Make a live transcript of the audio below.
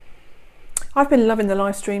I've been loving the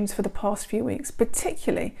live streams for the past few weeks,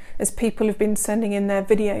 particularly as people have been sending in their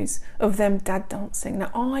videos of them dad dancing.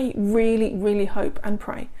 Now, I really, really hope and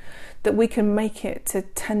pray that we can make it to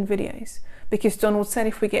 10 videos, because Donald said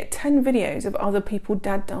if we get 10 videos of other people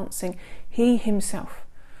dad dancing, he himself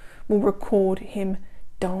will record him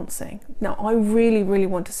dancing. Now, I really, really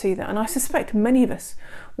want to see that, and I suspect many of us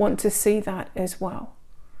want to see that as well.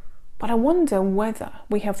 But I wonder whether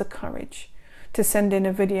we have the courage to send in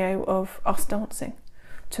a video of us dancing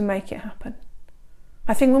to make it happen.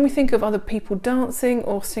 I think when we think of other people dancing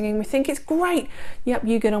or singing, we think it's great, yep,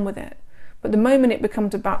 you get on with it. But the moment it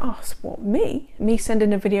becomes about us, what, me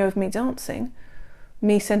sending a video of me dancing,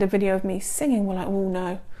 me send a video of me singing, we're like, oh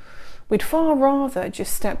no. We'd far rather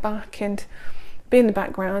just step back and be in the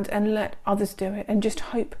background and let others do it and just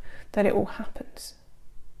hope that it all happens.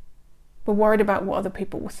 We're worried about what other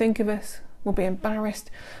people will think of us, we'll be embarrassed.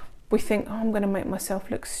 We think, oh, I'm going to make myself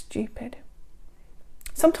look stupid.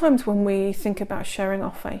 Sometimes when we think about sharing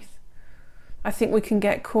our faith, I think we can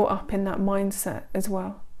get caught up in that mindset as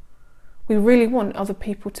well. We really want other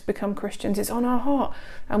people to become Christians. It's on our heart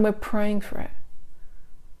and we're praying for it.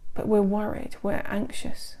 But we're worried, we're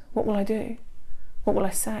anxious. What will I do? What will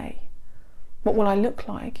I say? What will I look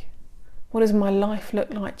like? What does my life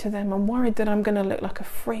look like to them? I'm worried that I'm going to look like a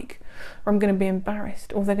freak, or I'm going to be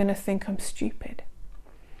embarrassed, or they're going to think I'm stupid.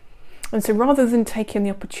 And so rather than taking the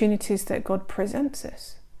opportunities that God presents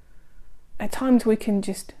us, at times we can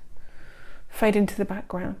just fade into the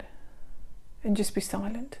background and just be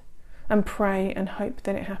silent and pray and hope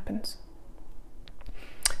that it happens.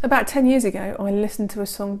 About 10 years ago, I listened to a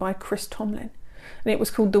song by Chris Tomlin, and it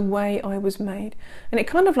was called The Way I Was Made. And it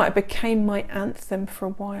kind of like became my anthem for a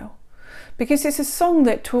while, because it's a song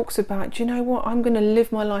that talks about, do you know what, I'm going to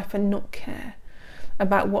live my life and not care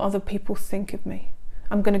about what other people think of me.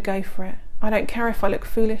 I'm going to go for it. I don't care if I look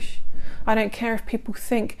foolish. I don't care if people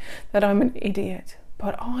think that I'm an idiot.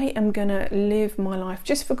 But I am going to live my life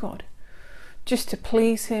just for God, just to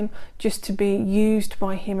please him, just to be used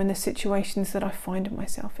by him in the situations that I find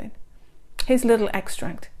myself in. Here's a little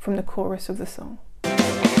extract from the chorus of the song.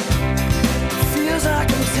 Feels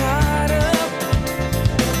like I'm tired of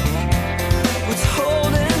what's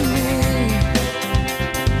holding me.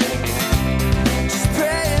 Just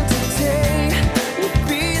praying today will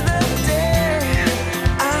be the day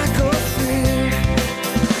I go free.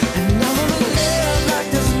 And I wanna live like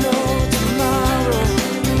there's no tomorrow.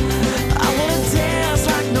 I wanna dance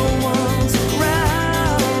like no one's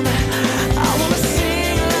around. I wanna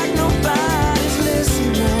sing like nobody's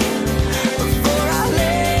listening before I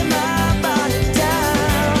lay my body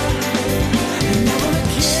down. And I wanna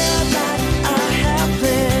give like I have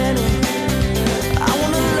plenty. I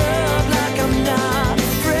wanna love like I'm not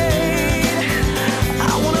afraid. I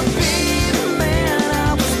wanna be the man I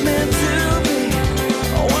was meant to be.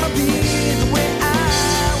 I wanna be the way I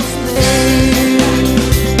was made.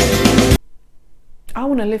 I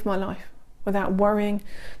want to live my life without worrying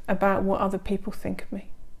about what other people think of me.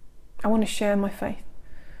 I want to share my faith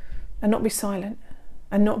and not be silent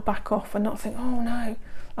and not back off and not think, oh no,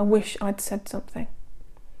 I wish I'd said something.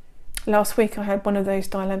 Last week I had one of those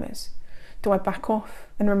dilemmas. Do I back off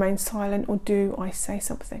and remain silent, or do I say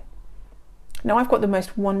something? Now, I've got the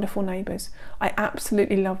most wonderful neighbours. I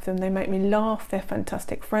absolutely love them. They make me laugh. They're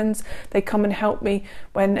fantastic friends. They come and help me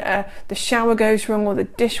when the shower goes wrong or the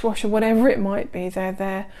dishwasher, whatever it might be. They're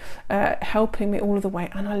there helping me all of the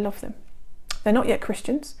way, and I love them. They're not yet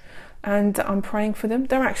Christians, and I'm praying for them.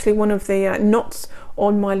 They're actually one of the knots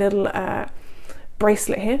on my little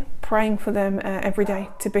bracelet here, praying for them every day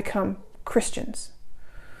to become Christians.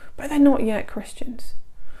 But they're not yet Christians.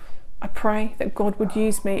 I pray that God would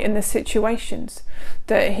use me in the situations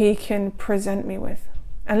that he can present me with.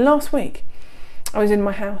 And last week, I was in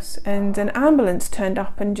my house and an ambulance turned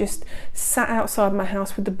up and just sat outside my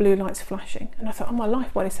house with the blue lights flashing. And I thought, oh my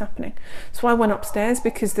life, what is happening? So I went upstairs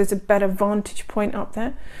because there's a better vantage point up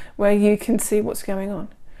there where you can see what's going on.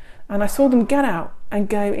 And I saw them get out and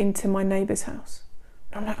go into my neighbour's house.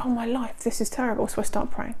 And I'm like, oh my life, this is terrible. So I start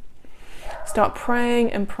praying. Start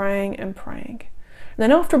praying and praying and praying. And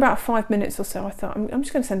then after about 5 minutes or so, I thought, I'm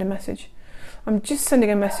just going to send a message. I'm just sending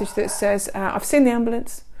a message that says, I've seen the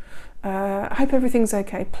ambulance. I hope everything's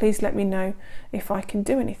okay. Please let me know if I can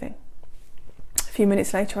do anything. A few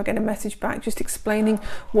minutes later, I get a message back just explaining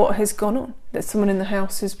what has gone on, that someone in the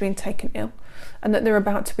house has been taken ill and that they're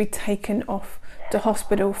about to be taken off to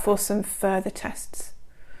hospital for some further tests.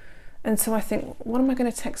 And so I think, what am I going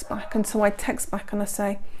to text back? And so I text back and I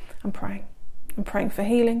say, I'm praying. I'm praying for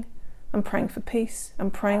healing. I'm praying for peace.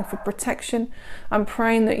 I'm praying for protection. I'm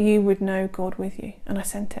praying that you would know God with you. And I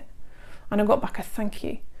sent it. And I got back a thank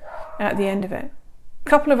you. at the end of it. A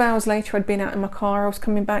couple of hours later, I'd been out in my car, I was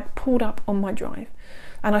coming back, pulled up on my drive,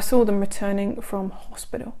 and I saw them returning from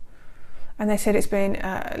hospital. And they said it's been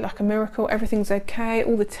like a miracle, everything's okay,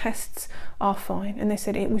 all the tests are fine. And they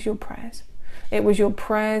said it was your prayers. It was your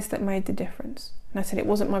prayers that made the difference. And I said it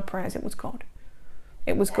wasn't my prayers, it was God.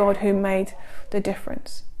 It was God who made the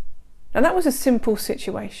difference. Now that was a simple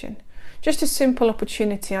situation. Just a simple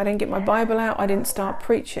opportunity. I didn't get my Bible out, I didn't start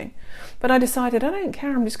preaching. But I decided I don't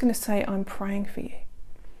care, I'm just going to say I'm praying for you.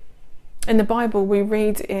 In the Bible we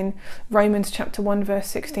read in Romans chapter 1 verse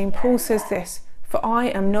 16, Paul says this, "For I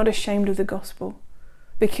am not ashamed of the gospel,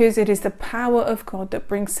 because it is the power of God that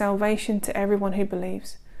brings salvation to everyone who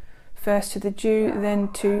believes, first to the Jew, then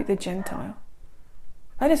to the Gentile."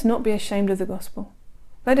 Let us not be ashamed of the gospel.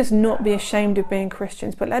 Let us not be ashamed of being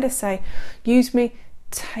Christians, but let us say, use me,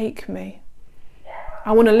 take me.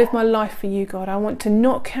 I want to live my life for you, God. I want to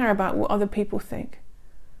not care about what other people think.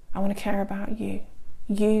 I want to care about you.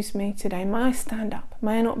 Use me today. May I stand up?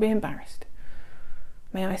 May I not be embarrassed?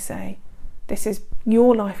 May I say, this is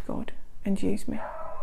your life, God, and use me.